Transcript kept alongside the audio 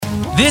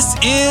This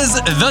is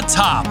The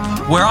Top,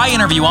 where I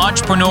interview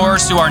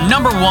entrepreneurs who are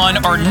number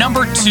one or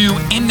number two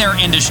in their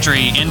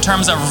industry in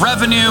terms of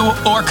revenue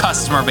or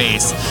customer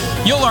base.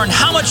 You'll learn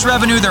how much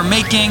revenue they're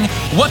making,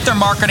 what their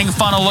marketing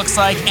funnel looks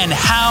like, and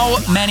how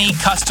many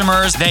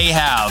customers they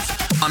have.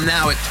 I'm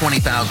now at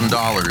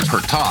 $20,000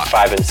 per talk.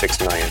 5 and 6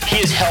 million. He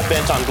is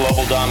hell-bent on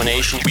global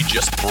domination. We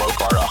just broke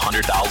our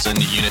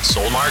 100,000 unit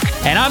sold mark.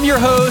 And I'm your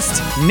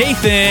host,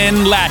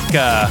 Nathan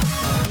Latka.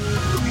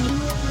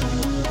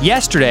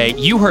 Yesterday,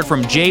 you heard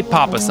from Jay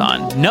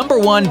Papasan, number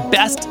one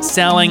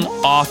best-selling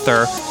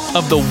author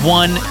of The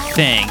One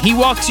Thing. He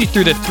walks you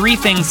through the 3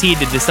 things he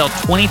did to sell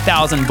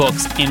 20,000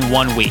 books in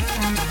 1 week.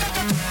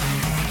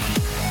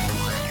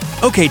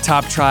 Okay,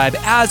 Top Tribe,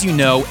 as you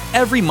know,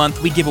 every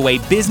month we give away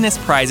business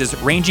prizes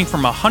ranging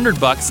from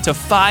 $100 to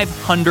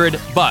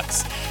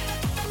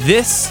 $500.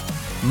 This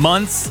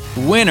month's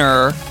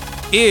winner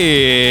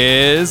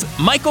is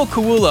Michael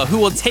Kawula, who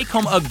will take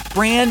home a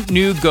brand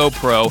new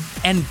GoPro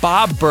and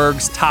Bob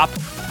Burg's top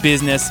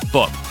business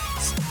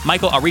books.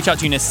 Michael, I'll reach out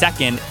to you in a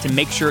second to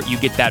make sure you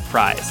get that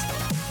prize.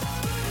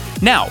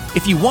 Now,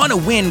 if you want to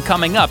win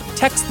coming up,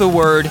 text the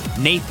word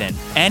Nathan,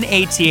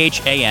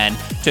 N-A-T-H-A-N,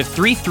 to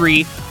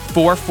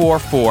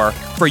 33444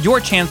 for your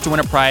chance to win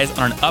a prize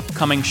on an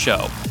upcoming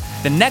show.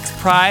 The next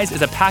prize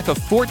is a pack of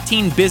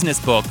 14 business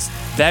books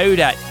valued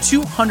at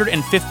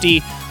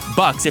 $250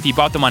 if you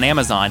bought them on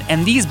Amazon.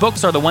 And these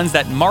books are the ones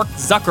that Mark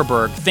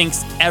Zuckerberg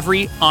thinks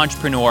every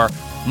entrepreneur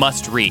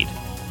must read.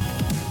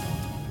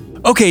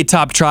 Okay,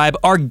 Top Tribe,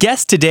 our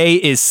guest today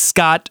is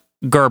Scott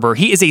Gerber.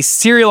 He is a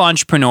serial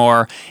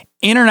entrepreneur,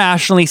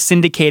 internationally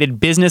syndicated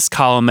business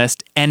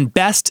columnist, and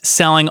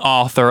best-selling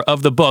author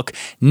of the book,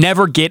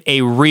 Never Get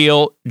a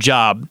Real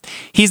Job.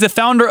 He's the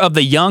founder of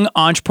the Young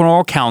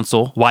Entrepreneurial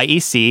Council,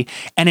 YEC,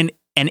 and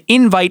an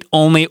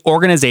invite-only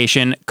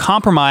organization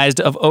comprised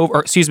of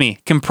over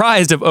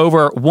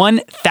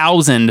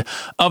 1,000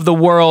 of the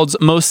world's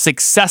most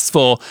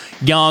successful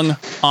young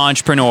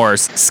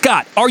entrepreneurs.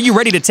 Scott, are you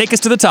ready to take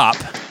us to the top?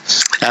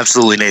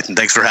 Absolutely, Nathan.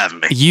 Thanks for having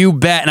me. You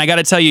bet. And I got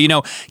to tell you,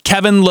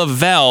 Kevin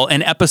Lavelle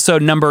in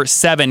episode number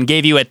 7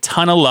 gave you a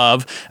ton of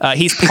love.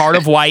 He's part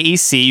of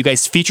YEC. You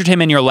guys featured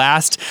him in your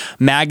last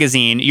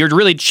magazine. You're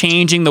really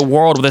changing the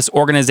world with this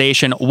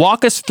organization.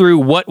 Walk us through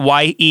what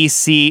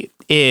YEC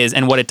is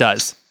and what it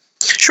does.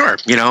 Sure.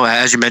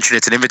 As you mentioned,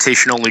 it's an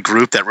invitation-only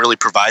group that really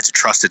provides a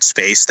trusted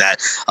space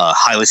that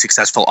highly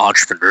successful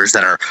entrepreneurs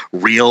that are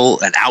real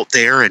and out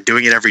there and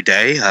doing it every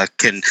day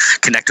can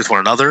connect with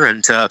one another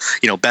and,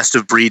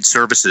 best-of-breed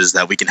services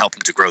that we can help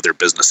them to grow their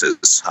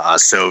businesses.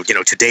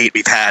 To date,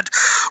 we've had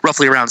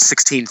roughly around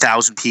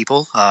 16,000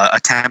 people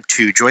attempt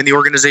to join the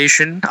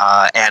organization,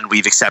 and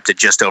we've accepted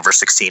just over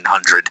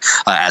 1,600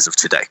 as of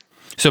today.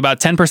 So about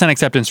 10%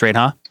 acceptance rate,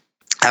 huh?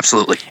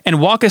 Absolutely.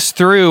 And walk us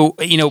through,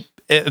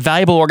 a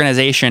valuable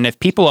organization. If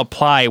people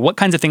apply, what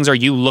kinds of things are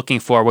you looking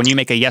for when you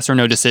make a yes or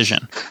no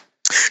decision?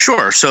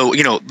 Sure. So,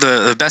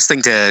 the best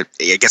thing to,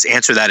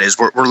 answer that is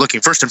we're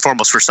looking first and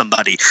foremost for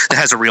somebody that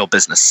has a real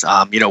business.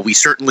 We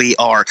certainly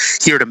are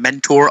here to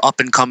mentor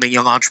up-and-coming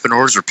young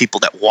entrepreneurs or people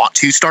that want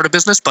to start a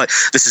business, but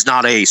this is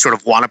not a sort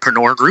of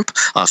wannapreneur group.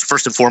 So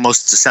first and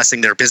foremost, it's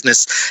assessing their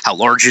business, how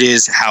large it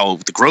is, how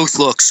the growth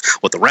looks,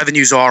 what the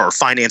revenues are or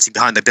financing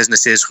behind the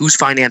business is, who's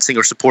financing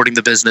or supporting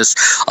the business.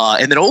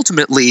 And then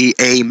ultimately,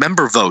 a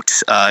member vote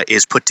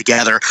is put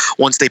together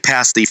once they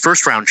pass the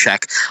first round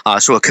check.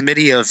 So a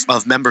committee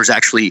of members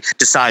actually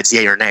decides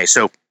yay or nay.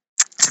 So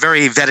it's a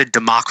very vetted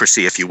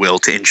democracy, if you will,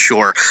 to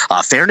ensure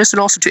fairness and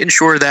also to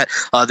ensure that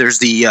there's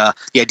the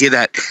idea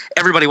that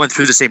everybody went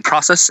through the same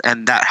process,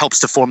 and that helps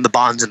to form the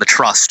bonds and the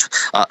trust,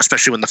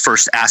 especially when the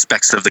first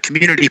aspects of the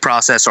community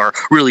process are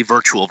really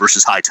virtual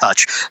versus high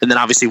touch. And then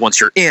obviously once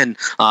you're in,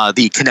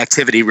 the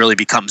connectivity really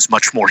becomes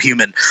much more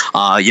human,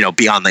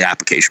 beyond the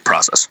application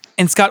process.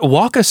 And Scott,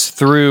 walk us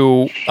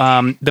through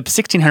the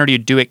 1,600 you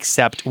do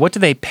accept. What do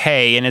they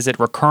pay, and is it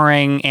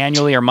recurring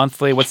annually or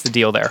monthly? What's the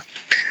deal there?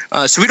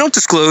 So we don't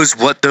disclose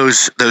what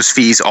those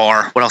fees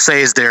are. What I'll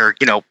say is they're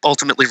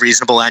ultimately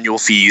reasonable annual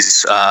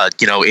fees.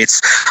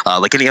 It's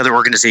like any other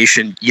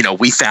organization.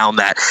 We found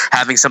that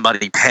having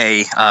somebody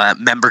pay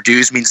member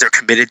dues means they're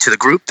committed to the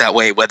group. That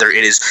way, whether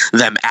it is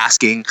them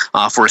asking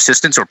for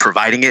assistance or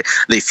providing it,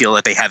 they feel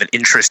that they have an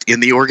interest in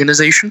the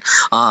organization.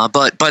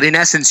 But in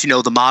essence,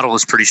 the model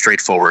is pretty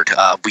straightforward.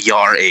 We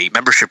are a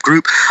membership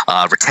group.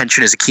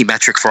 Retention is a key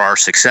metric for our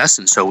success,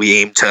 and so we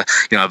aim to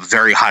have a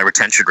very high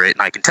retention rate.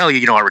 And I can tell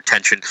you, our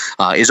retention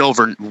is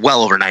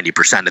well over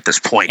 90% at this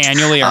point.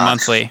 Annually or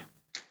monthly?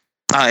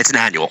 It's an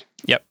annual.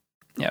 Yep.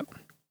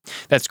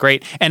 That's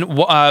great. And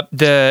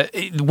the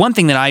one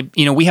thing that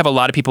we have a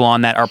lot of people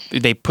on that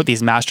they put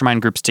these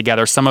mastermind groups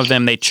together. Some of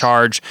them they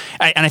charge,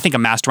 and I think a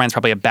mastermind is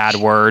probably a bad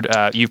word.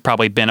 You've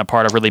probably been a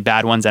part of really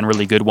bad ones and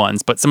really good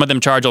ones, but some of them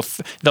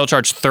they'll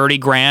charge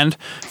 $30,000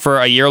 for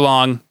a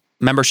year-long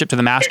membership to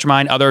the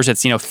mastermind. Others,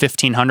 it's,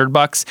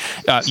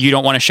 $1,500. You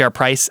don't want to share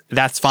price.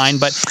 That's fine.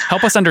 But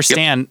help us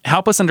understand,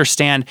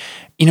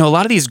 a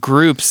lot of these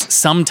groups,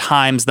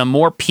 sometimes the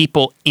more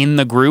people in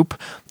the group,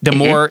 the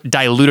more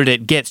diluted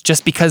it gets,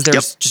 just because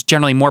there's just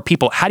generally more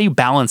people. How do you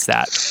balance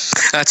that?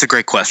 That's a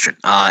great question.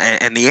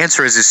 And the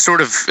answer is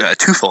sort of a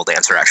twofold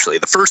answer, actually.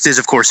 The first is,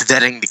 of course,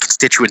 vetting the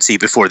constituency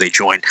before they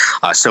join.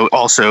 So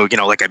also,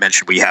 like I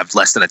mentioned, we have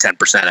less than a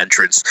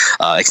 10%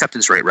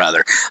 acceptance rate,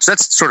 rather. So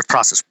that's sort of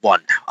process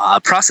one.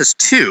 Process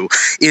two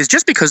is,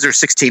 just because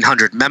there's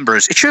 1,600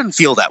 members, it shouldn't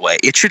feel that way.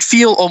 It should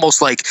feel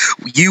almost like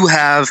you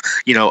have,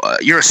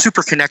 you're a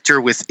super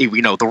connector with,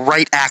 the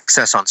right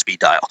access on speed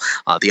dial.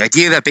 The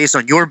idea that based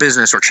on your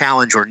business or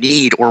challenge or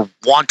need or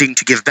wanting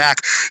to give back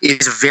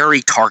is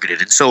very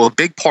targeted. And so a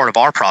big part of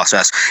our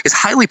process is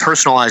highly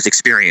personalized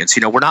experience.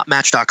 We're not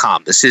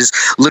Match.com. This is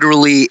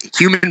literally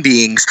human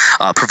beings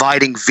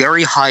providing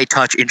very high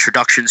touch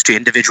introductions to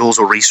individuals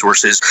or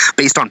resources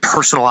based on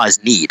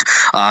personalized need.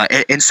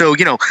 And so,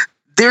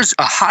 there's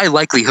a high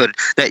likelihood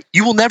that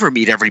you will never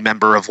meet every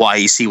member of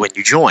YEC when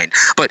you join.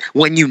 But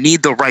when you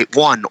need the right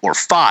one or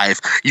five,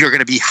 you're going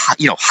to be,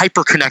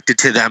 hyper connected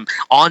to them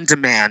on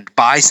demand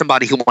by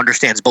somebody who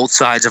understands both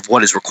sides of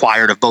what is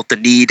required of both the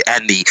need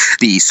and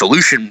the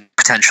solution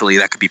potentially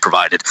that could be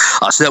provided,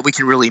 so that we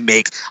can really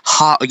make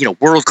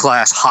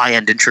world-class,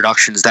 high-end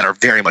introductions that are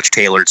very much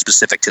tailored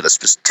specific to the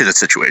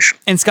situation.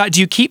 And Scott, do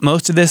you keep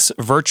most of this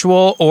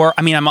virtual, or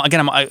I'm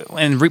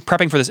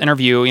prepping for this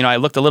interview, I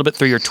looked a little bit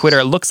through your Twitter.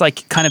 It looks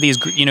like kind of these,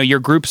 your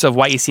groups of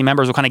YEC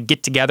members will kind of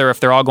get together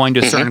if they're all going to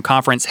a certain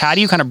conference. How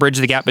do you kind of bridge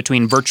the gap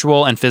between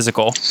virtual and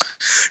physical?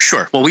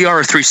 Sure. Well, we are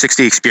a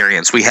 360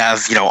 experience. We have,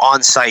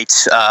 on-site,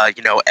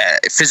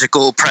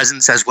 physical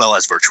presence as well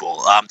as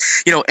virtual.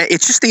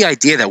 It's just the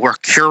idea that we're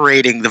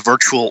curating the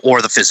virtual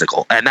or the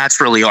physical, and that's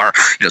really our,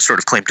 sort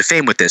of claim to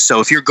fame with this. So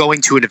if you're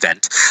going to an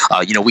event,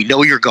 we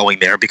know you're going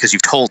there because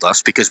you've told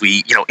us, because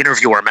we,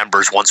 interview our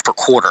members once per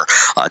quarter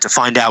to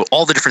find out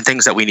all the different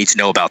things that we need to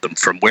know about them,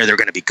 from where they're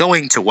going to be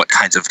going to what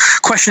kinds of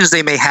questions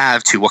they may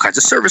have to what kinds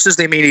of services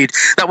they may need.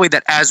 That way,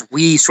 that as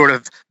we sort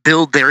of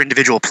build their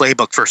individual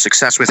playbook for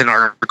success within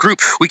our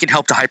group, we can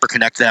help to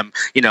hyperconnect them,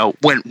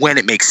 when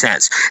it makes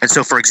sense. And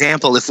so, for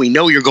example, if we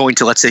know you're going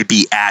to, let's say,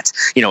 be at,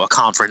 a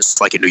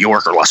conference like in New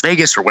York or Las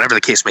Vegas or whatever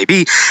the case may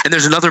be, and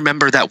there's another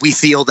member that we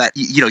feel that,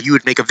 you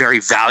would make a very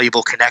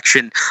valuable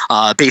connection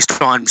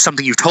based on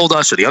something you've told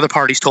us or the other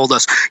parties told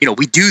us,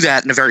 we do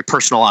that in a very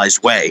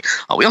personalized way.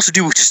 We also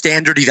do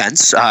standard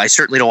events. I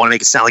certainly don't want to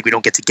make it sound like we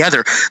don't get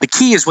together. The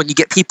key is when you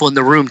get people in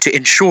the room to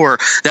ensure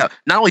that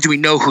not only do we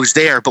know who's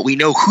there, but we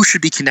know who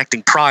should be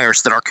connecting prior,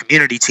 so that our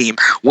community team,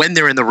 when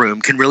they're in the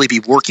room, can really be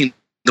working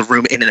the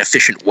room in an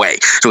efficient way.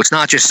 So it's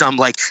not just some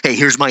like, hey,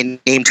 here's my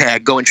name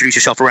tag, go introduce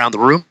yourself around the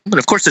room. And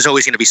of course, there's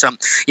always going to be some,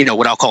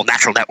 what I'll call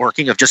natural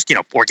networking of just,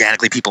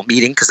 organically people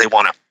meeting because they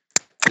want to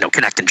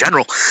connect in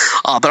general.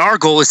 But our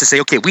goal is to say,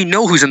 okay, we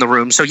know who's in the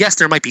room. So yes,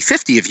 there might be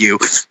 50 of you,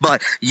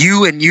 but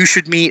you and you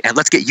should meet, and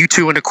let's get you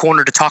two in a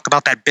corner to talk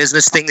about that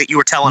business thing that you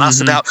were telling us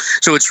about.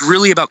 So it's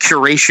really about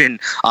curation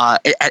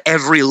at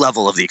every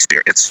level of the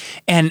experience.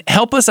 And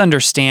help us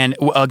understand,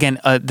 again,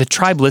 the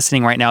tribe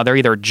listening right now, they're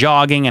either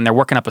jogging and they're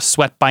working up a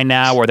sweat by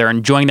now, or they're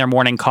enjoying their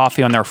morning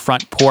coffee on their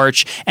front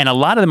porch. And a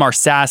lot of them are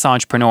SaaS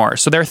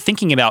entrepreneurs. So they're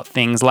thinking about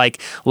things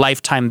like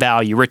lifetime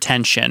value,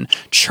 retention,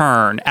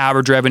 churn,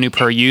 average revenue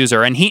per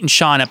user. And Heat and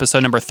Sean,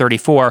 episode number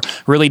 34,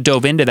 really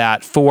dove into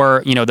that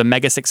for, the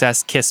mega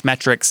success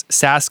Kissmetrics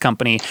SaaS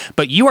company.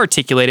 But you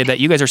articulated that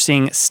you guys are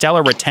seeing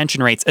stellar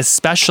retention rates,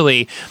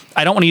 especially,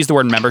 I don't want to use the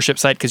word membership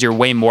site because you're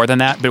way more than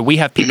that, but we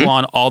have people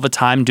on all the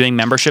time doing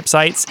membership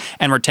sites,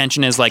 and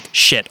retention is like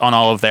shit on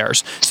all of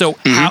theirs. So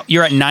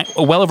you're at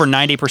well over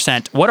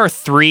 90%. What are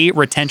 3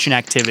 retention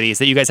activities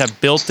that you guys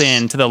have built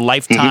into the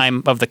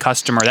lifetime of the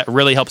customer that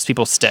really helps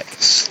people stick?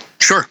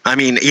 Sure. I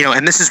mean,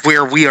 and this is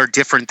where we are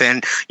different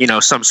than,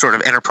 some sort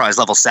of enterprise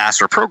level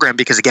SaaS or program,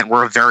 because again,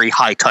 we're a very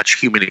high touch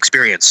human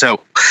experience.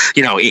 So,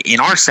 in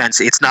our sense,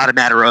 it's not a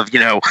matter of,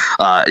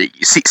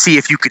 see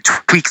if you could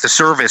tweak the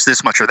service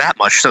this much or that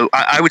much. So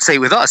I would say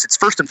with us, it's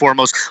first and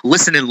foremost,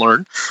 listen and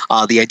learn.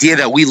 The idea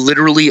that we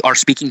literally are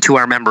speaking to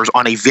our members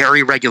on a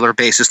very regular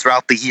basis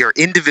throughout the year,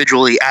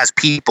 individually as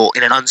people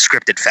in an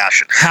unscripted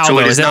fashion. How so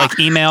though? Is that like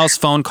emails,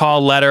 phone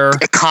call, letter?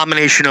 A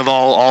combination of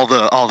all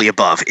the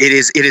above. It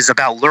is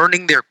about learning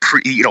their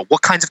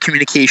what kinds of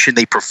communication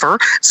they prefer.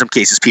 In some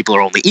cases, people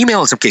are only email.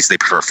 In some cases, they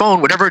prefer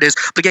phone. Whatever it is.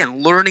 But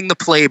again, learning the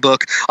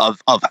playbook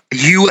of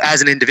you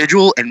as an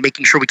individual and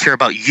making sure we care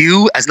about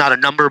you as not a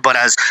number, but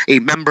as a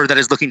member that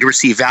is looking to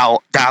receive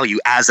value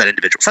as that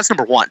individual. So that's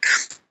number one.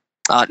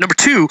 Number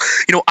two,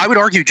 I would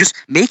argue just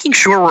making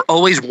sure we're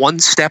always one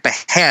step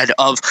ahead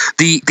of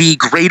the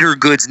greater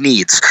goods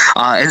needs.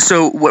 And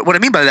so what I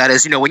mean by that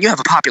is, when you have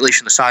a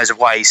population the size of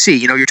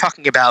YAC, you're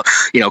talking about,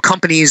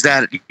 companies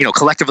that,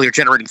 collectively are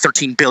generating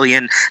 $13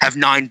 billion, have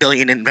 $9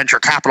 billion in venture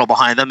capital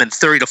behind them, and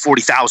 30 to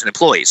 40,000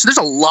 employees. So there's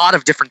a lot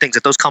of different things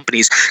that those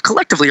companies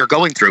collectively are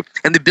going through.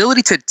 And the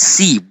ability to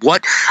see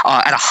what,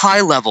 at a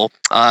high level,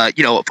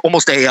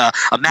 almost a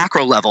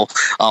macro level,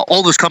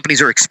 all those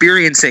companies are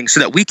experiencing, so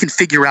that we can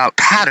figure out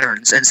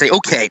patterns and say,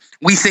 okay,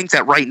 we think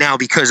that right now,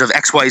 because of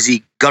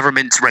XYZ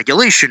government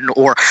regulation,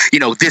 or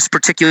this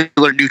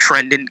particular new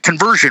trend in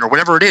conversion, or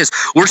whatever it is,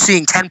 we're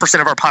seeing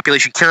 10% of our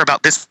population care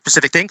about this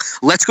specific thing.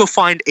 Let's go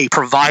find a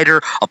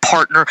provider, a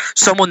partner,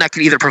 someone that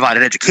can either provide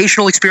an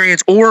educational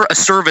experience or a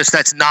service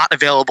that's not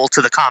available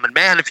to the common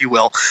man, if you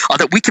will,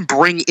 that we can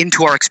bring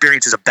into our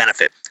experience as a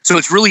benefit. So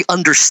it's really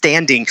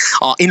understanding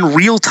in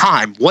real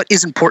time what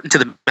is important to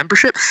the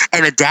membership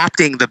and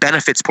adapting the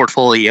benefits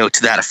portfolio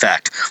to that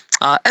effect.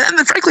 And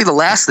then frankly, the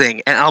last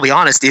thing, and I'll be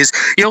honest, is,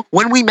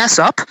 when we mess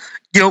up,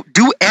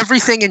 do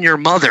everything in your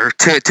mother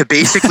to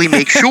basically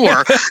make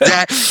sure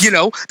that,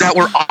 that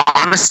we're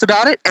honest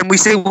about it, and we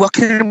say, what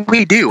can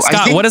we do?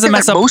 Scott, what's a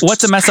mess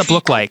up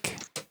look like?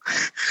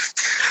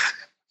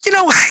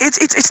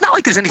 It's not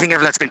like there's anything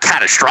ever that's been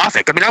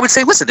catastrophic. I mean, I would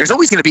say, listen, there's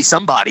always going to be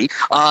somebody,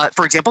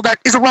 for example, that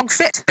is a wrong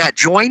fit, that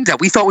joined,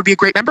 that we thought would be a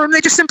great member, and they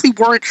just simply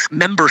weren't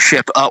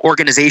membership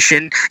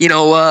organization,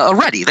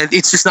 ready.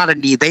 It's just not a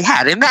need they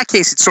had. In that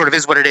case, it sort of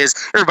is what it is.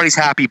 Everybody's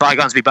happy.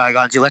 Bygones be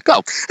bygones. You let go.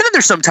 And then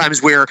there's some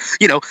times where,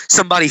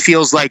 somebody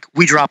feels like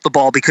we dropped the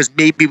ball because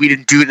maybe we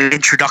didn't do an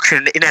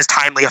introduction in as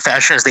timely a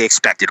fashion as they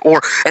expected,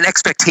 or an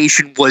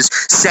expectation was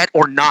set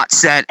or not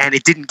set, and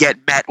it didn't get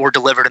met or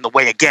delivered in the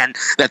way, again,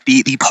 that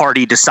the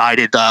party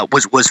decided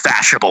was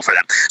fashionable for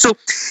them. So,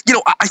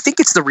 I think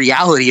it's the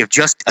reality of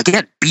just,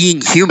 again, being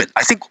human.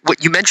 I think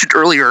what you mentioned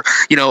earlier,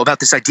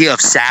 about this idea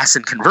of SaaS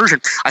and conversion,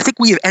 I think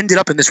we have ended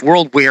up in this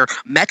world where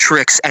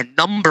metrics and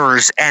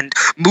numbers and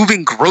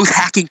moving growth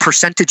hacking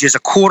percentages, a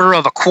quarter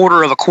of a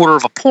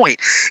point,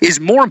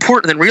 is more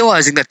important than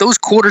realizing that those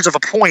quarters of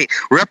a point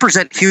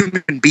represent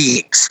human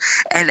beings,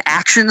 and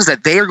actions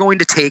that they are going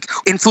to take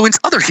influence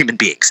other human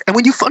beings. And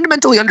when you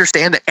fundamentally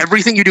understand that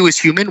everything you do is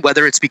human,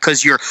 whether it's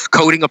because you're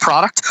coding a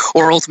product,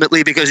 or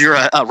ultimately because you're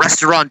a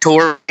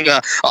restaurateur,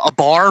 a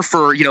bar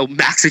for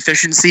max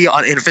efficiency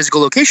in a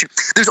physical location,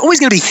 there's always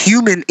going to be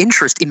human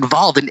interest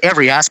involved in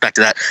every aspect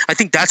of that. I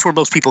think that's where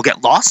most people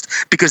get lost,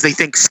 because they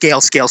think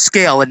scale,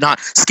 and not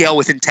scale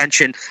with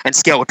intention and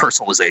scale with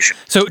personalization.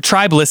 So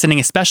Tribe listening,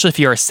 especially if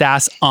you're a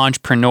SaaS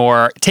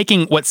entrepreneur,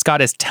 taking what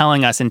Scott is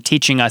telling us and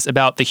teaching us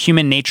about the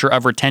human nature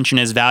of retention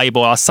is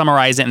valuable. I'll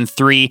summarize it in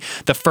 3.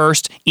 The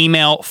first,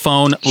 email,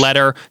 phone,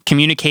 letter,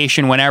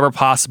 communication whenever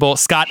possible.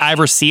 Scott, I've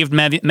received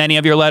many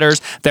of your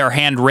letters. They're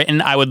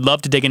handwritten. I would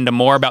love to dig into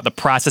more about the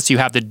process you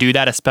have to do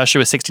that, especially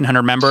with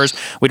 1,600 members.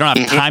 We don't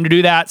have time to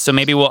do that, so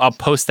maybe I'll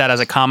post that as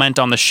a comment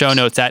on the show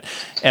notes at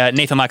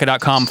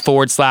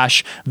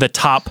nathanlatka.com/the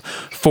top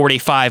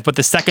 45. But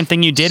the second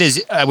thing you did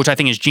is, which I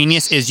think is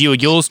genius, is you'll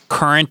use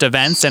current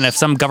events, and if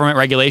some government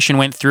regulation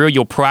went through,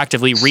 you'll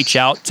proactively reach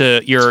out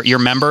to your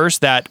members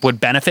that would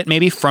benefit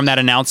maybe from that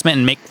announcement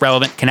and make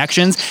relevant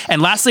connections.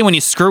 And lastly, when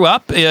you screw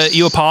up,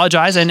 you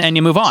apologize and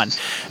you move on.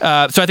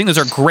 So I think those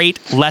are great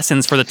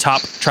lessons for the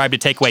top tribe to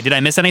take away. Did I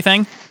miss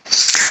anything?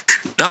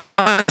 No,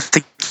 I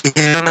think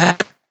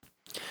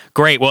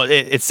Great. Well,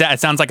 it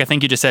sounds like I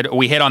think you just said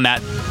we hit on that.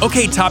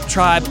 Okay, top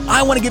tribe,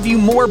 I want to give you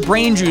more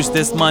brain juice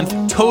this month,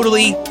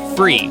 totally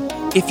free.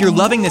 If you're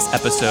loving this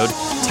episode,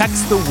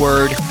 text the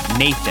word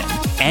Nathan,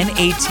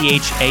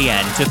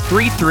 Nathan, to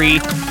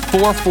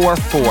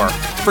 33444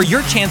 for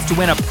your chance to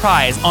win a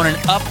prize on an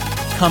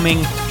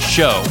upcoming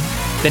show.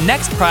 The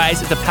next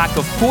prize is a pack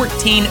of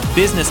 14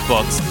 business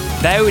books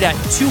valued at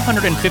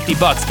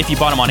 $250 if you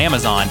bought them on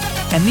Amazon.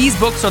 And these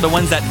books are the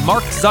ones that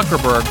Mark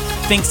Zuckerberg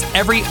thinks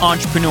every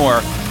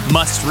entrepreneur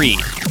must read.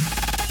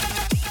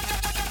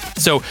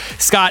 So,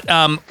 Scott,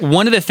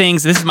 one of the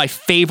things, this is my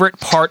favorite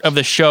part of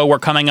the show we're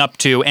coming up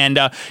to, and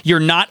you're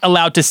not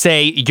allowed to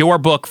say your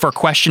book for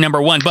question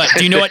number 1, but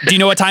do you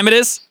know what time it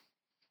is?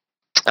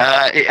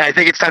 I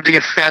think it's time to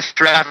get fast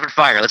rapid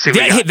fire. Let's see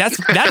what we got.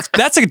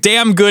 That's a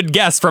damn good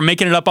guess for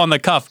making it up on the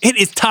cuff. It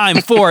is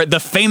time for the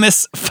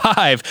famous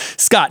 5.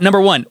 Scott,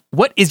 number 1,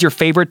 what is your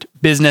favorite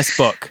business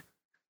book?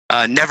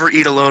 Never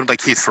Eat Alone by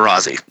Keith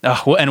Ferrazzi.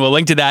 And we'll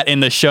link to that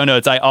in the show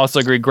notes. I also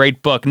agree.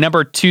 Great book.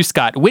 Number 2,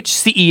 Scott, which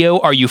CEO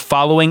are you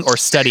following or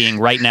studying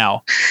right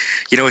now?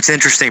 It's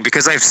interesting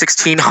because I have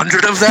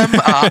 1,600 of them.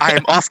 I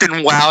am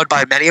often wowed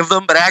by many of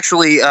them, but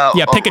actually,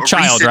 pick a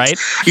child, right?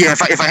 Yeah,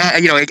 if I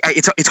had,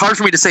 it's hard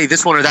for me to say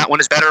this one or that one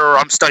is better, or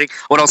I'm studying.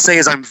 What I'll say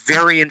is I'm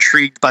very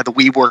intrigued by the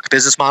WeWork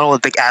business model. I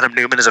think Adam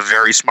Newman is a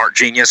very smart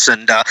genius,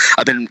 and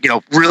I've been,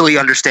 really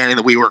understanding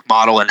the WeWork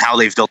model and how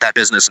they've built that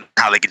business and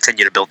how they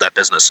continue to build that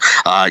business.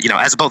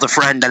 As both a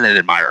friend and an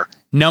admirer.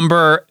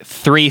 Number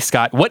 3,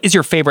 Scott, what is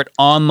your favorite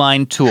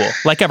online tool,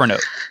 like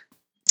Evernote?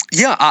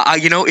 Yeah,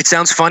 it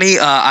sounds funny.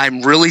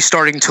 I'm really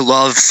starting to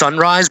love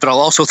Sunrise, but I'll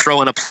also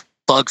throw in a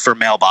bug for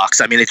Mailbox.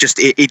 I mean,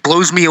 it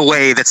blows me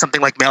away that something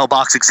like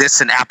Mailbox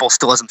exists and Apple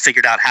still hasn't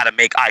figured out how to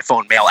make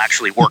iPhone mail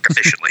actually work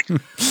efficiently.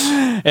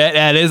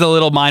 It is a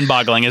little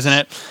mind-boggling, isn't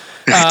it?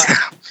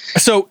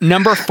 So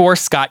number 4,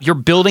 Scott, you're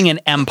building an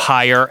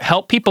empire.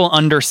 Help people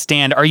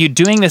understand. Are you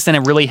doing this in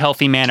a really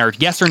healthy manner?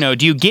 Yes or no?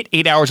 Do you get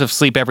 8 hours of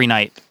sleep every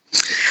night?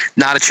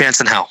 Not a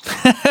chance in hell.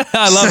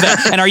 I love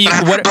that. And are you?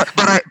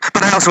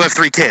 But I also have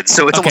 3 kids,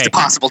 so it's almost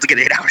impossible to get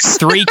 8 hours.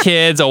 3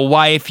 kids, a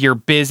wife. You're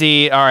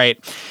busy. All right.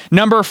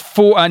 Number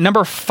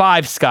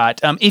 5,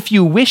 Scott. If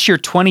you wish your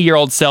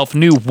 20-year-old self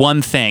knew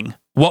one thing,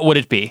 what would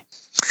it be?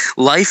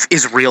 Life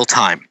is real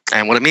time.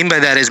 And what I mean by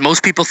that is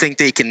most people think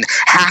they can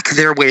hack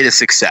their way to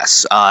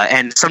success.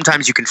 And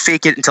sometimes you can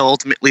fake it until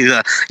ultimately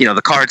the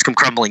cards come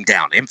crumbling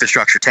down.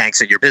 Infrastructure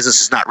tanks and your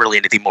business is not really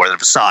anything more than a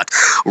facade.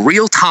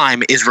 Real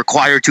time is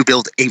required to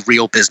build a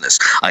real business.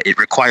 It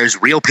requires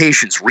real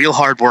patience, real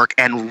hard work,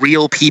 and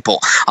real people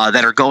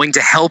that are going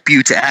to help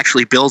you to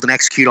actually build and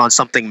execute on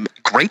something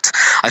great.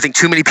 I think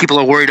too many people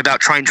are worried about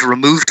trying to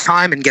remove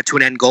time and get to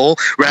an end goal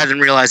rather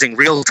than realizing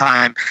real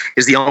time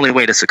is the only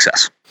way to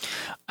success.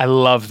 I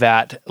love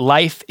that.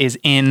 Life is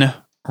in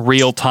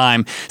real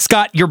time.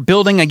 Scott, you're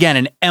building, again,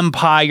 an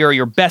empire.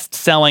 You're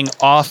best-selling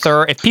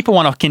author. If people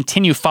want to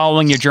continue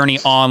following your journey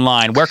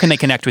online, where can they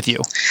connect with you?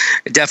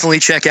 Definitely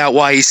check out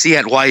YEC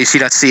at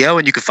yec.co,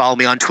 and you can follow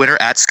me on Twitter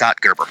at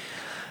Scott Gerber.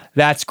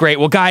 That's great.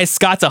 Well, guys,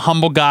 Scott's a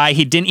humble guy.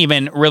 He didn't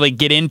even really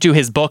get into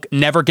his book,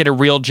 Never Get a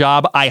Real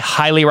Job. I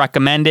highly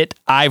recommend it.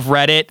 I've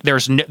read it.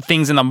 There's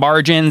things in the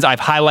margins.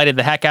 I've highlighted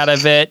the heck out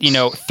of it.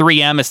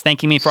 3M is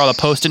thanking me for all the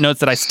Post-it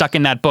notes that I stuck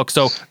in that book,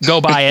 so go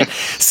buy it.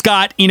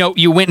 Scott,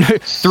 you went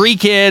 3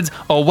 kids,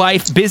 a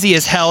wife, busy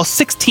as hell,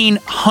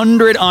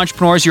 1,600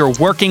 entrepreneurs you're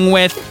working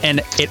with,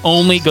 and it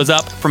only goes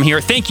up from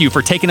here. Thank you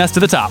for taking us to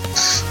the top.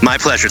 My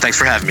pleasure. Thanks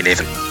for having me,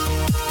 Nathan.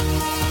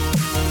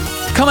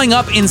 Coming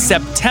up in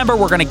September,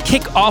 we're going to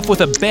kick off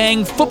with a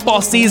bang. Football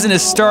season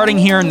is starting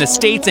here in the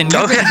States, and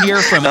you're going to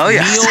hear from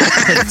Neil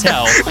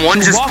Patel.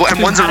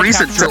 One's a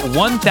recent.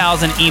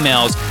 1,000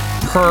 emails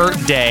per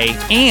day,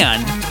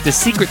 and the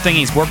secret thing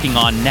he's working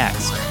on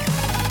next.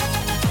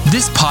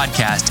 This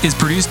podcast is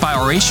produced by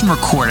Oration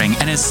Recording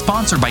and is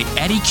sponsored by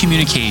Eddy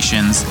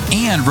Communications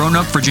and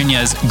Roanoke,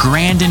 Virginia's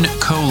Grandin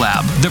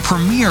CoLab, the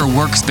premier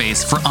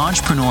workspace for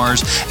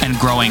entrepreneurs and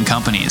growing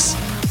companies.